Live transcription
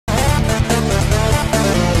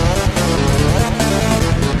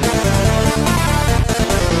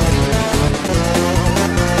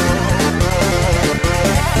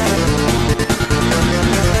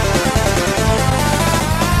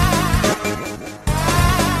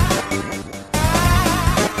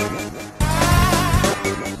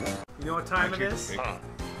time it is?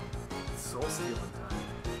 It's soul stealing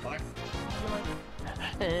time.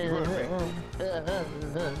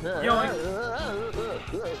 Yoink!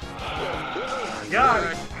 Got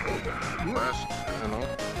it! Last,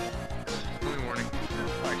 early morning.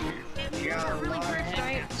 Yeah, really hurts,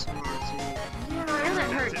 right? Yeah, I know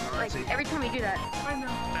that hurts. Like, every time you do that. I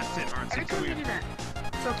know. That's it, Artsy. Every time you do that.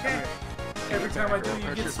 It's okay. Every time I do,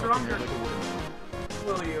 you get stronger.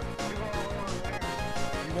 Will you?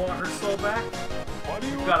 You want her soul back?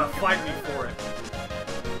 You gotta fight me for it.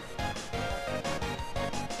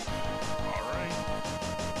 Alright.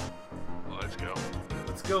 Let's go.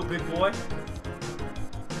 Let's go, big boy.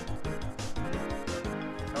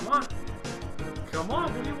 Come on. Come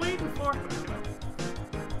on, what are you waiting for?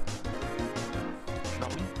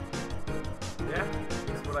 Nothing? Yeah,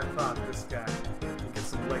 that's what I thought, this guy. Get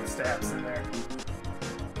some leg stabs in there.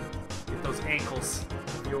 Get those ankles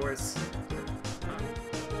of yours.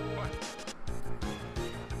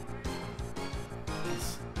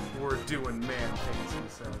 We're doing man things, he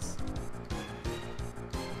says.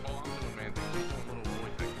 Oh, I'm doing man things. He's doing little boy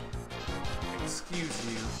things. Excuse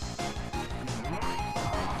you.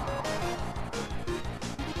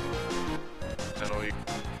 Is that all you...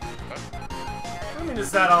 I mean,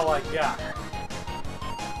 is that all I got?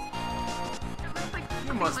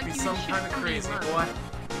 You must be some kind of crazy boy.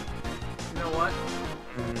 You know what?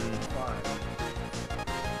 Fine.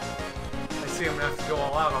 I see I'm gonna have to go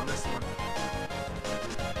all out on this one.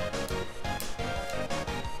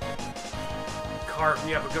 Carve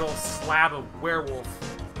me up a good old slab of werewolf.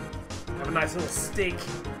 Have a nice little steak.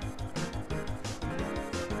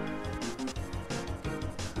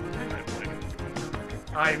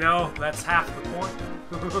 I know, that's half the point.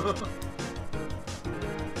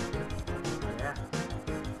 Yeah.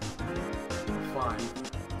 Fine.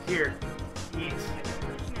 Here, eat.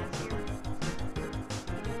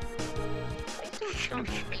 Don't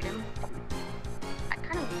feed him. I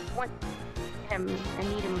kind of want him. I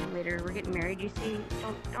need him later. We're getting married, you see?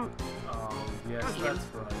 Don't. Oh, yes, Don't eat that's him.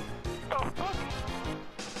 right. Oh, fuck!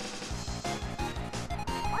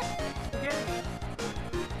 What? Spaghetti.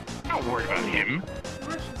 Don't worry about him.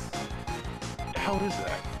 Delicious. What the hell is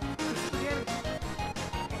that? Spaghetti.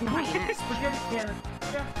 No, I didn't. Spaghetti cannon.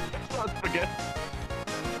 Yeah. It's not spaghetti.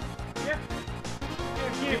 Yeah.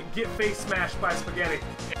 Get face smashed by spaghetti.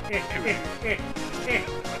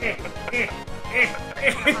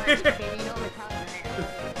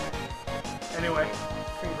 Anyway,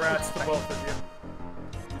 congrats to both of you.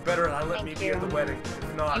 You better not let me be at the wedding.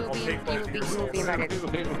 If not, I'll take both of your souls.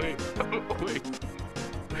 Wait.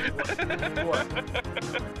 What?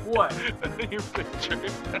 What? Your picture.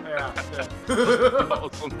 Yeah.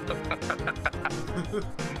 Awesome.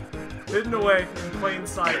 Hidden away in plain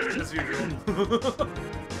sight, as usual.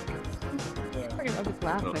 I was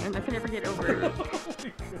laughing. I can never get over it.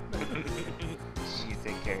 You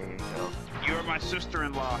take care of yourself. You're my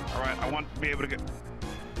sister-in-law, alright? I want to be able to get...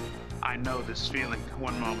 I know this feeling.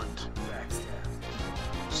 One moment.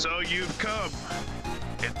 Backstab. So you've come.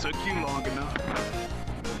 It took you long enough.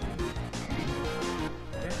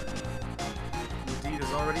 Yeah. The deed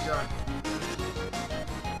is already done.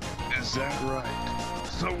 Is that right?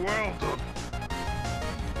 So well done.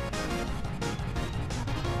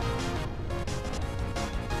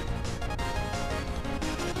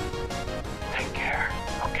 Take care,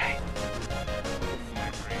 okay?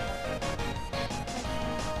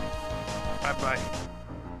 Bye-bye.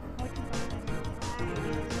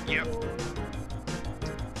 Yep.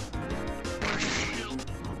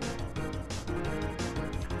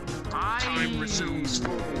 Time resumes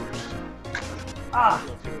forward. Ah!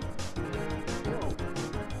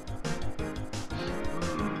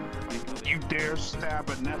 You dare stab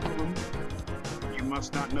a Nephilim? You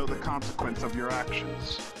must not know the consequence of your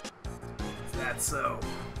actions. Is that so?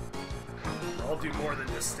 I'll do more than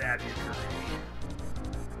just stab you, Kuri.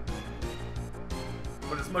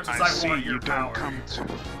 But as much as I see want your you power, don't come to.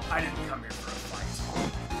 I didn't come here for a fight.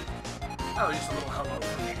 Oh, just a little hello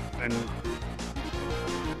for me. Then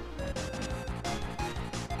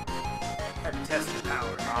Had to test your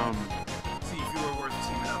power. See if you were worth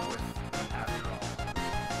teaming up with, after all.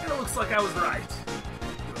 And it looks like I was right.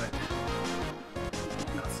 Good.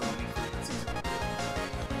 Not so weak. It's easy.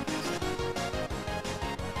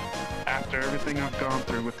 after everything I've gone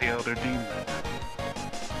through with the Elder Demon,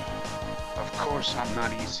 of course I'm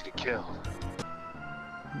not easy to kill.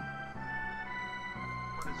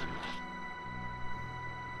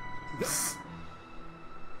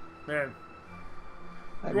 Man,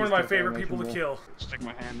 you're one of my favorite people to kill. Stick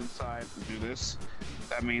my hand inside and do this.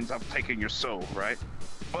 That means I'm taking your soul, right?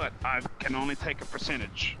 But I can only take a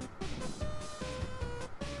percentage.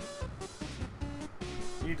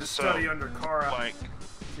 need to study under Chara. Like, so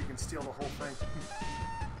you can steal the whole thing.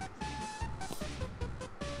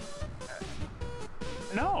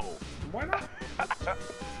 No. Why not?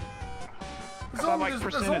 There's I only, like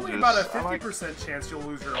there's only about a percentages. 50% chance you'll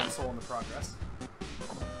lose your own soul in the progress.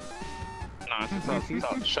 no, it's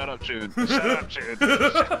all, shut up, Jude. Shut up, Jude.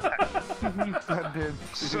 That did.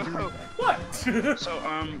 So, What?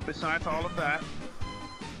 besides all of that,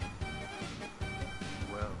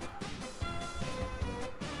 well,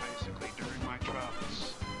 basically during my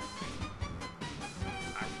travels,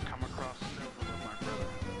 I've come across several of my brother.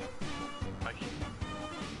 Like,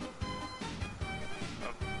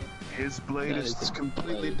 his blade That is is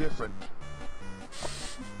completely blade. different.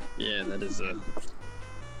 Yeah, that is a.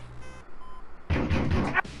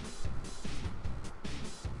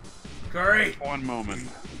 Curry, One moment.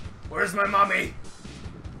 where's my mommy?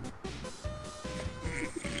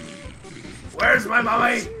 Where's my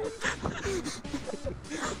mommy?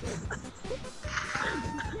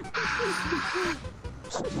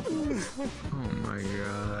 Oh my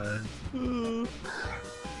god.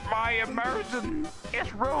 My immersion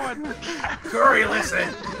is ruined. Curry, listen.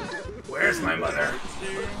 Where's my mother?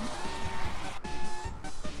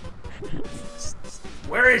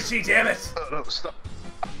 Where is she, damn it? No, stop.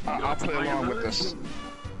 I'll play along with this.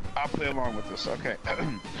 I'll play along with this, okay.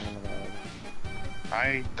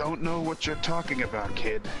 I don't know what you're talking about,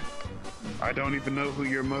 kid. I don't even know who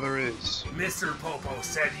your mother is. Mr. Popo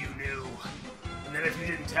said you knew. And then if you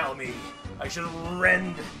didn't tell me, I should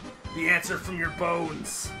rend the answer from your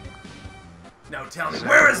bones. Now tell me,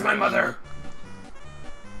 where is my mother?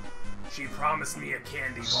 She promised me a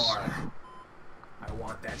candy bar. I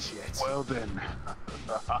want that shit. Well then.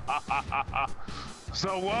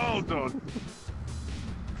 So well done.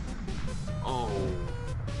 Oh.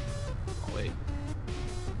 Oh, wait.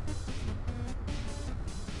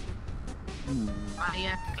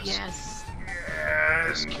 Yes.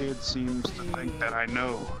 This kid seems to think that I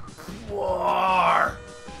know. War.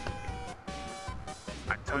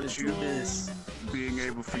 I touch you, being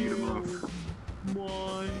able for you to move.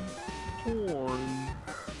 My horn.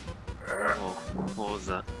 Oh, what was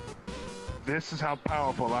that? This is how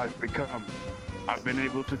powerful I've become. I've been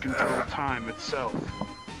able to control time itself.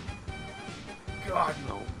 God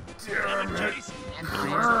No. damn it.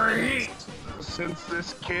 Curry. Since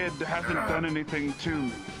this kid hasn't done anything to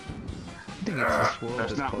me, I think it's this world There's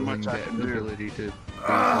that's not causing much I that can do. ability to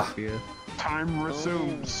Ah. fear. time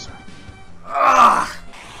resumes. Ah!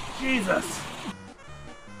 Jesus. What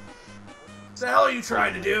the hell are you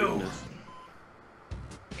trying to do?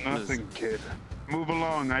 Nothing, kid. Move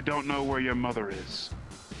along. I don't know where your mother is.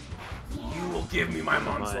 You will give me my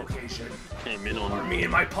mom's Right. location. Came in Or on me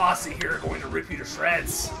and my posse here are going to rip you to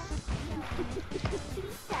shreds.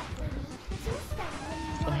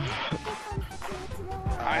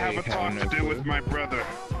 I have a talk to do with my brother.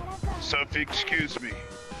 So if you excuse me.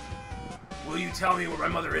 Will you tell me where my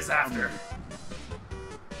mother is after?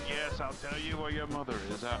 Yes, I'll tell you where your mother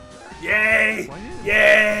is after. Yay!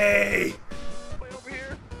 Yay! Way over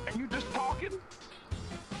here, and you just talking?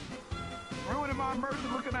 Ruining my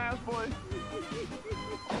immersion looking ass, boy.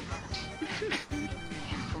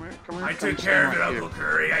 Come here, come here. I took care of it, Uncle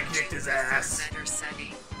Curry. I kicked his ass.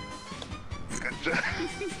 Good job.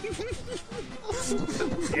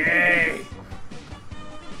 Yay!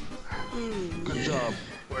 Good job.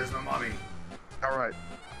 Where's my mommy? All right.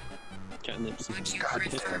 catnips. God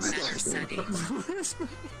damn it.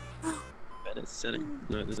 Better setting.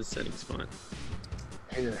 No, this is settings fine.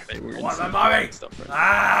 Here. Wait, we're I want my in mommy! stuff right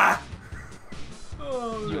Ah!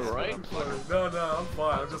 Oh, You alright? I'm fine. No, I'm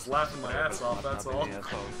fine. I'm just laughing my ass off, that's all.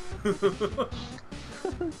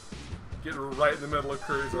 Getting right in the middle of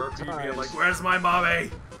Curry's RP being like, where's my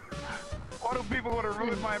mommy? Why do people want to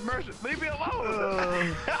ruin my immersion? Leave me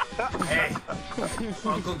alone! Hey,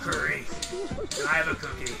 Uncle Curry, can I have a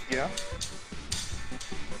cookie? Yeah?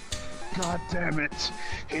 God damn it.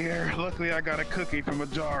 Here, luckily I got a cookie from a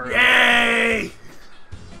jar. Yay!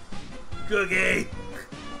 Cookie!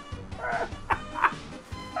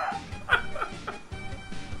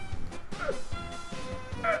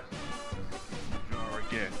 Jar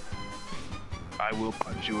again. I will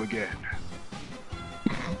punch you again.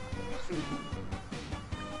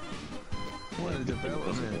 What a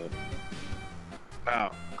development.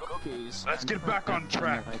 Now, Cookies. let's get back on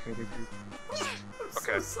track. Okay.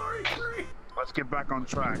 So sorry, Curry. Let's get back on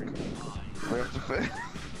track. We have to finish.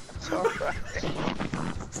 It's alright.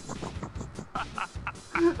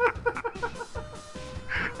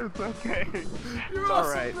 It's okay. You're It's awesome,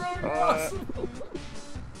 alright. bro. You're awesome.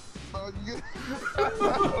 Oh, you...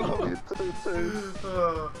 it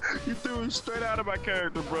too. You threw it straight out of my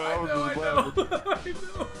character, bro. I was just laughing.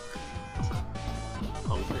 I know.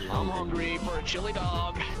 I'm hungry for a chili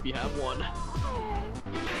dog. If you have one.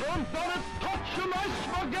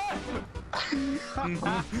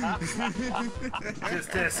 Tisk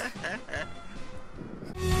tisk.